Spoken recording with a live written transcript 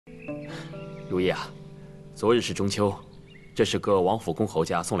如意啊，昨日是中秋，这是个王府公侯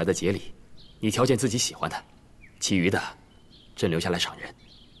家送来的节礼，你挑件自己喜欢的，其余的朕留下来赏人。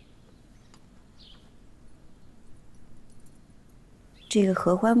这个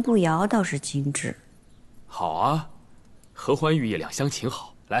合欢步摇倒是精致。好啊，合欢玉叶两相情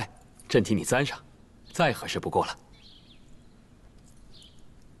好，来，朕替你簪上，再合适不过了。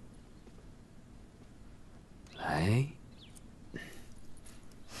来，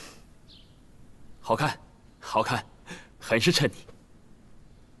好看，好看，很是衬你。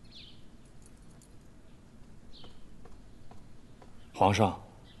皇上，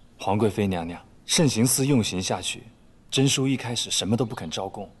皇贵妃娘娘，慎刑司用刑下去，甄叔一开始什么都不肯招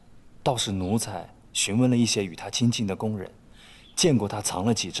供，倒是奴才询问了一些与他亲近的宫人，见过他藏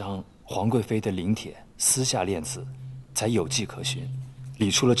了几张皇贵妃的临帖，私下练字，才有迹可循，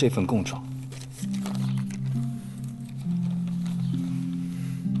理出了这份供状。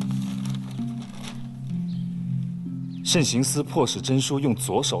慎刑司迫使甄叔用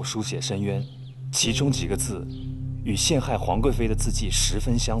左手书写申冤，其中几个字与陷害皇贵妃的字迹十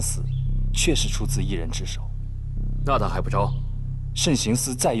分相似，确是出自一人之手。那他还不招？慎刑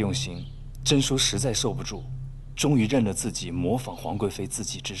司再用刑，甄叔实在受不住，终于认了自己模仿皇贵妃字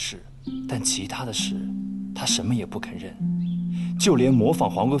迹之事，但其他的事，他什么也不肯认。就连模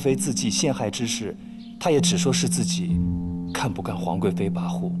仿皇贵妃字迹陷害之事，他也只说是自己看不惯皇贵妃跋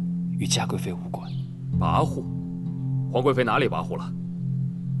扈，与嘉贵妃无关。跋扈？皇贵妃哪里跋扈了？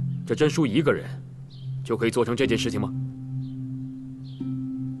这甄叔一个人就可以做成这件事情吗？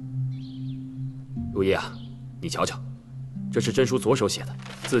如意啊，你瞧瞧，这是甄叔左手写的，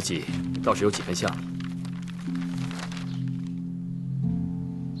字迹倒是有几分像。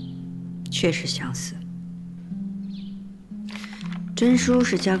确实相似。甄叔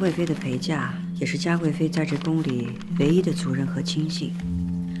是嘉贵妃的陪嫁，也是嘉贵妃在这宫里唯一的族人和亲信。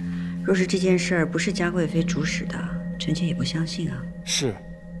若是这件事儿不是嘉贵妃主使的，臣妾也不相信啊。是，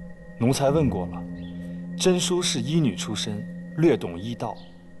奴才问过了，甄叔是医女出身，略懂医道，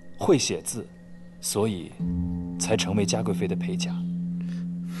会写字，所以才成为嘉贵妃的陪嫁。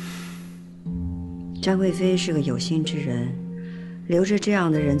嘉贵妃是个有心之人，留着这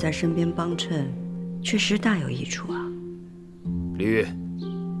样的人在身边帮衬，确实大有益处啊。李玉，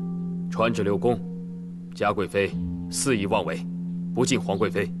传旨6宫，嘉贵妃肆意妄为，不敬皇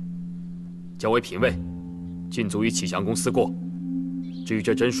贵妃，将为嫔位，禁足于启祥宫思过。至于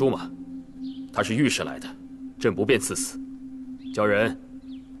这甄叔嘛，他是御史来的，朕不便赐死，叫人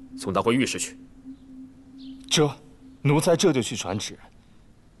送他回御史去。奴才这就去传旨。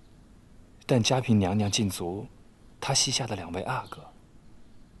但嘉嫔娘娘禁足，她膝下的2位阿哥，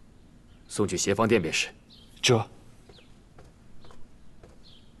送去协芳殿便是。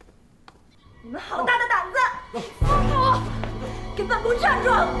你们好大的胆子！放开我！给本宫站住！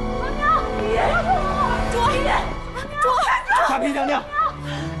皇娘，嘉嫔娘娘，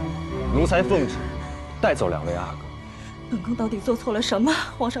奴才奉旨带走2位阿哥。本宫到底做错了什么？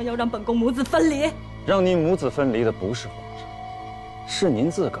皇上要让本宫母子分离？让您母子分离的不是皇上，是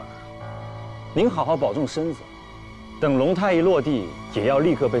您自个儿。您好好保重身子，等龙胎一落地，也要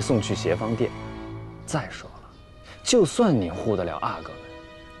立刻被送去协芳殿。再说了，就算您护得了阿哥们，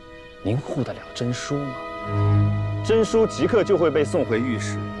您护得了甄叔吗？甄叔即刻就会被送回御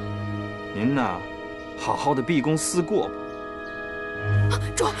史。您呐，好好的毕恭思过吧。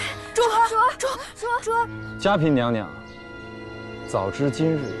说，嘉嫔娘娘，早知今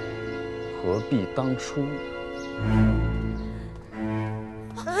日，何必当初呢？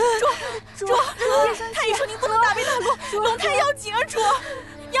太医说您不能大兵大路，龙胎要紧啊，主，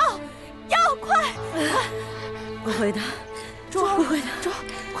要快！不会的，不会的，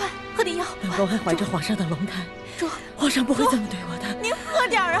快喝点药。本宫还怀着皇上的龙胎，皇上不会这么对我的。您喝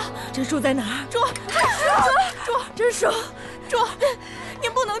点啊！甄叔在哪儿？甄叔，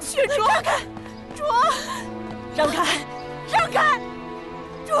您不能去，让开，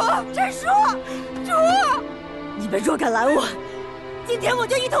甄叔，你们若敢拦我，今天我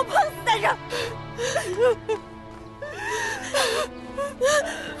就一头碰死在这儿！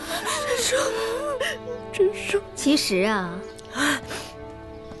甄叔，其实啊，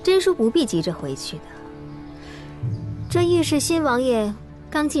甄叔不必急着回去的。这御史新王爷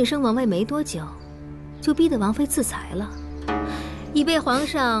刚晋升王位没多久，就逼得王妃自裁了，已被皇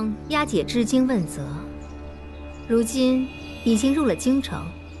上押解至京问责。如今已经入了京城，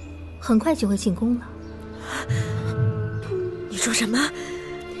很快就会进宫了。你说什么？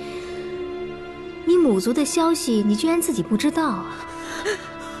你母族的消息，你居然自己不知道啊！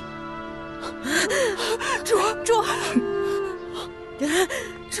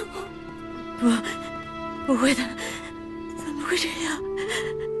不会的，怎么会这样？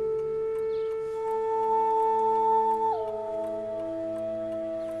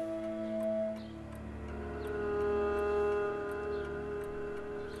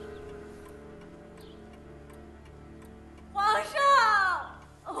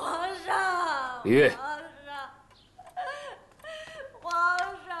李玉，皇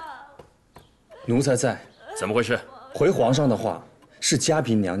上，奴才在。怎么回事？回皇上的话，是嘉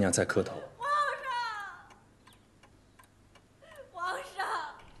嫔娘娘在磕头。皇上，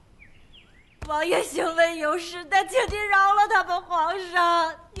王爷行为有失，但请您饶了他们，皇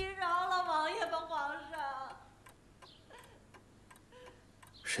上，您饶了王爷吧，皇上。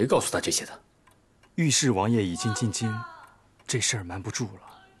谁告诉他这些的？御史王爷已经进京，这事儿瞒不住了。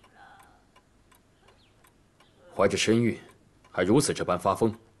怀着身孕，还如此这般发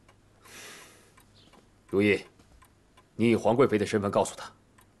疯。如懿，你以皇贵妃的身份告诉他，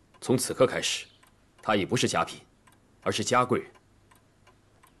从此刻开始，她已不是嘉嫔，而是嘉贵人。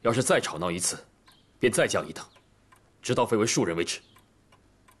要是再吵闹一次，便再降一等，直到废为庶人为止。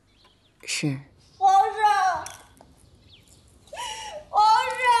是。皇上，皇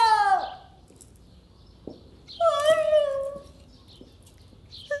上，皇上。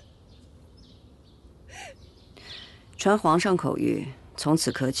传皇上口谕，从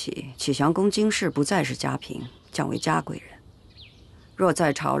此刻起，启祥宫经事不再是嘉嫔，降为嘉贵人。若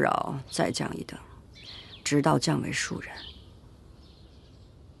再吵扰，再降一等，直到降为庶人。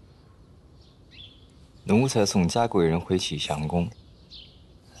奴才送嘉贵人回启祥宫。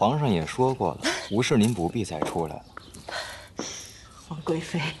皇上也说过了，无事您不必再出来了。皇贵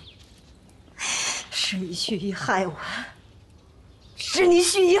妃，是你蓄意害我，是你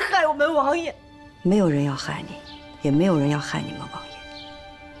蓄意害我们王爷。没有人要害你，也没有人要害你们王爷，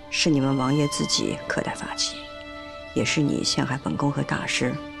是你们王爷自己苛待法器，也是你陷害本宫和大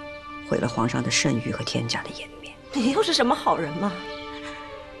师，毁了皇上的圣誉和天下的颜面。你又是什么好人吗？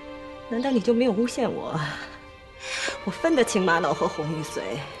难道你就没有诬陷我？我分得清玛瑙和红玉髓，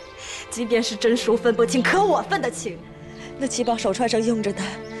即便是真淑分不清，可我分得清。那七宝手串上用着的，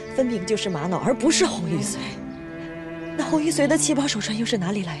分明就是玛瑙，而不是红玉髓。那红玉髓的七宝手串又是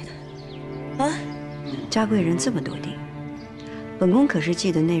哪里来的？啊？嘉贵人这么多定，本宫可是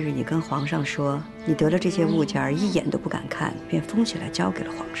记得那日你跟皇上说，你得了这些物件一眼都不敢看，便封起来交给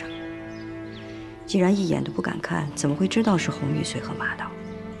了皇上。既然一眼都不敢看，怎么会知道是红玉髓和玛瑙？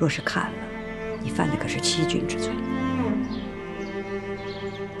若是看了，你犯的可是欺君之罪。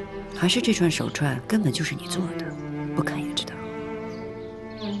还是这串手串根本就是你做的，不看也知道。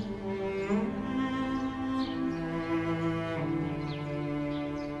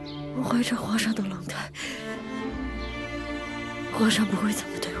我怀着皇上的龙胎，皇上不会这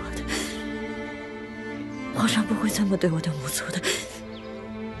么对我的，皇上不会这么对我的母族的，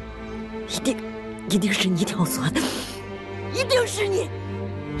一定是你挑唆的，一定是你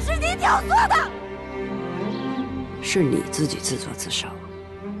挑唆的，是你自己自作自受。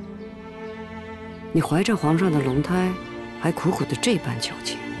你怀着皇上的龙胎，还苦苦的这般求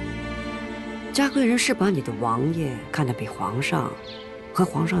情。嘉贵人是把你的王爷看得比皇上和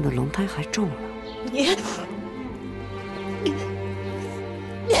皇上的龙胎还重了。你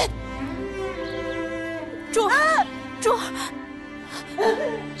主，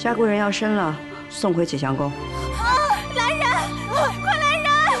嘉贵人要生了，送回启祥宫。来人，快来人！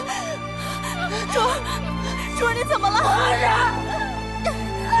主，你怎么了？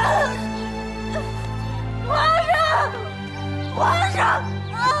皇上！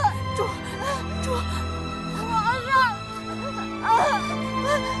主，皇上！皇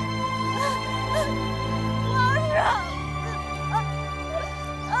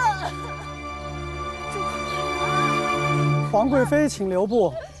上！皇贵妃，请留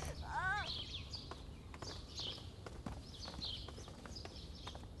步。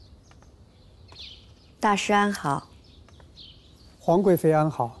大师安好。皇贵妃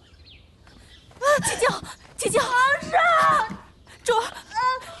安好。请教皇上！主！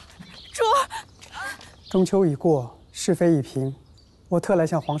中秋已过，是非已平，我特来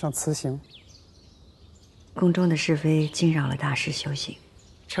向皇上辞行。宫中的是非惊扰了大师修行。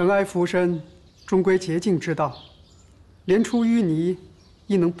尘埃浮身，终归洁净之道。连出淤泥，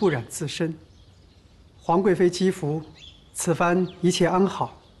亦能不染自身。皇贵妃积福，此番一切安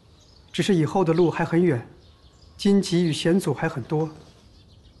好。只是以后的路还很远，荆棘与险阻还很多。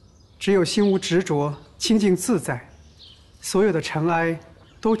只有心无执着，清净自在，所有的尘埃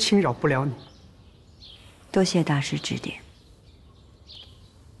都侵扰不了你。多谢大师指点。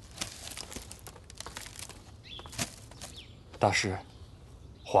大师，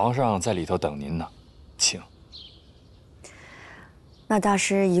皇上在里头等您呢，请。那大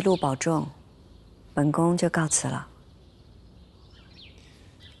师一路保重，本宫就告辞了。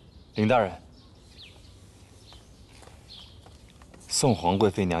林大人，送皇贵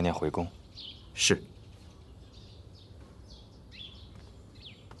妃娘娘回宫。是。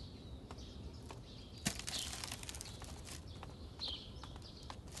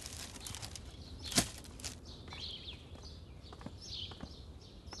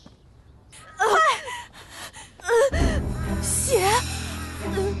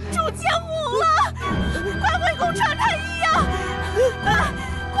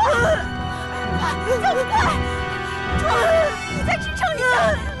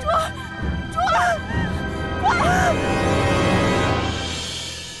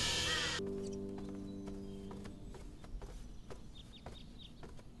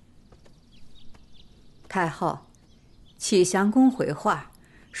太后，启祥宫回话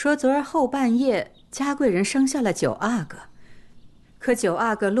说，昨儿后半夜嘉贵人生下了9阿哥，可9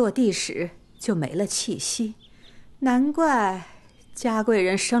阿哥落地时就没了气息，难怪嘉贵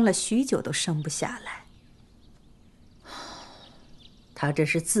人生了许久都生不下来。他这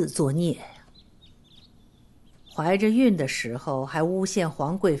是自作孽呀！怀着孕的时候还诬陷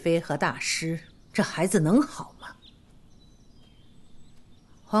皇贵妃和大师，这孩子能好吗？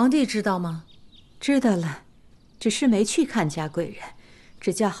皇帝知道吗？知道了，只是没去看嘉贵人，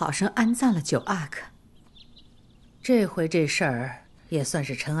只叫好生安葬了9阿哥。这回这事儿也算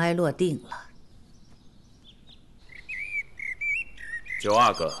是尘埃落定了。9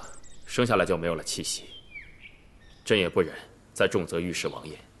阿哥生下来就没有了气息，朕也不忍再重责御史王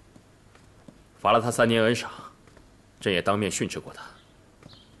爷，罚了他3年恩赏，朕也当面训斥过他。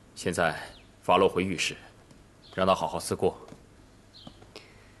现在发落回御史，让他好好思过。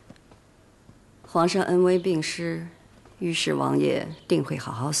皇上恩威并施，御史王爷定会好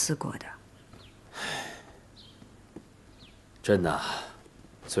好思过的。朕呐，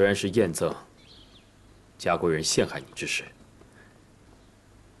虽然是验赠嘉贵人陷害你之事，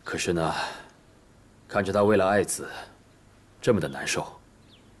可是呢，看着他为了爱子这么的难受，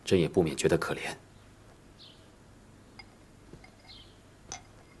朕也不免觉得可怜。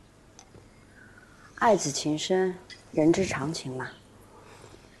爱子情深，人之常情嘛。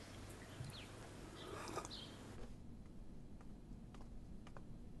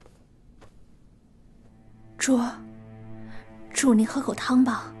主儿，主您喝口汤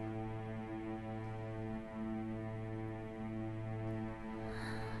吧。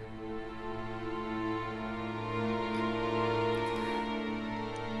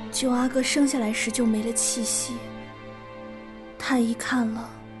9阿哥生下来时就没了气息，太医看了，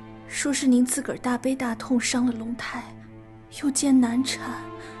说是您自个儿大悲大痛伤了龙胎，又艰难产。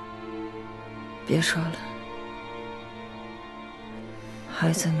别说了，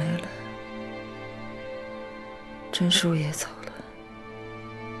孩子没了，真叔也走了，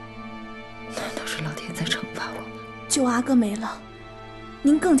难道是老天在惩罚我吗？9阿哥没了，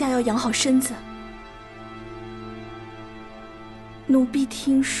您更加要养好身子。奴婢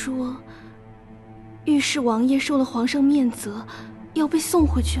听说，御史王爷受了皇上面责，要被送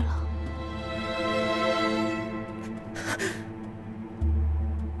回去了。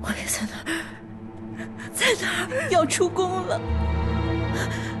王爷在哪儿？在哪儿？要出宫了。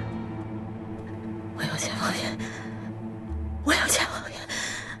我要见王爷，我要见王爷。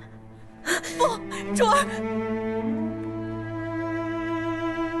不，主儿。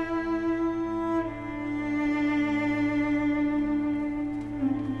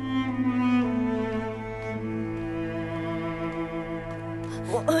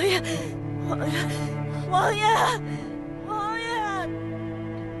王爷，王爷，王爷，王爷，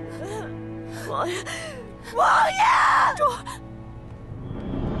王爷，王爷！主儿。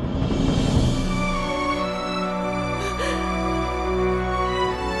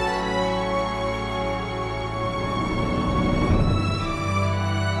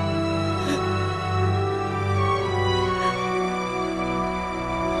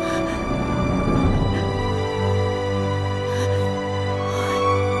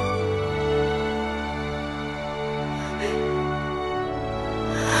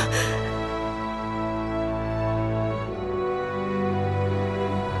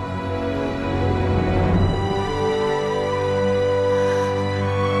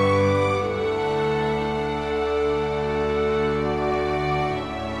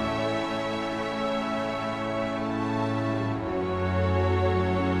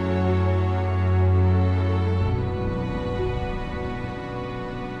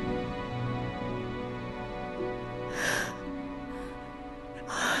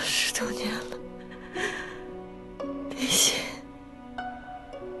20多年了，别信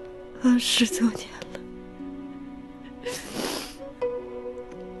，20多年了。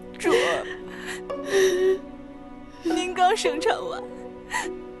主儿，您刚生产完，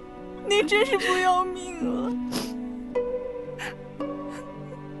您真是不要命了。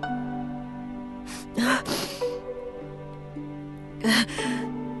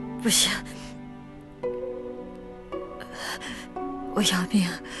不行，我要命！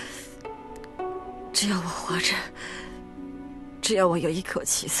只要我活着，只要我有一口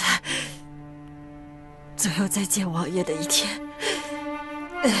气在，总有再见王爷的一天。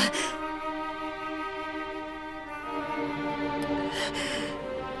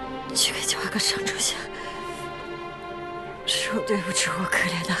去给9阿哥上柱香，是我对不起我可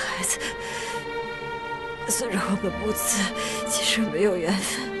怜的孩子。虽然我们母子其实没有缘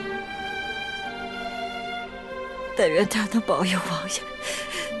分，但愿他能保佑王爷。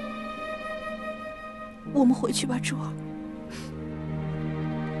我们回去吧，珠儿。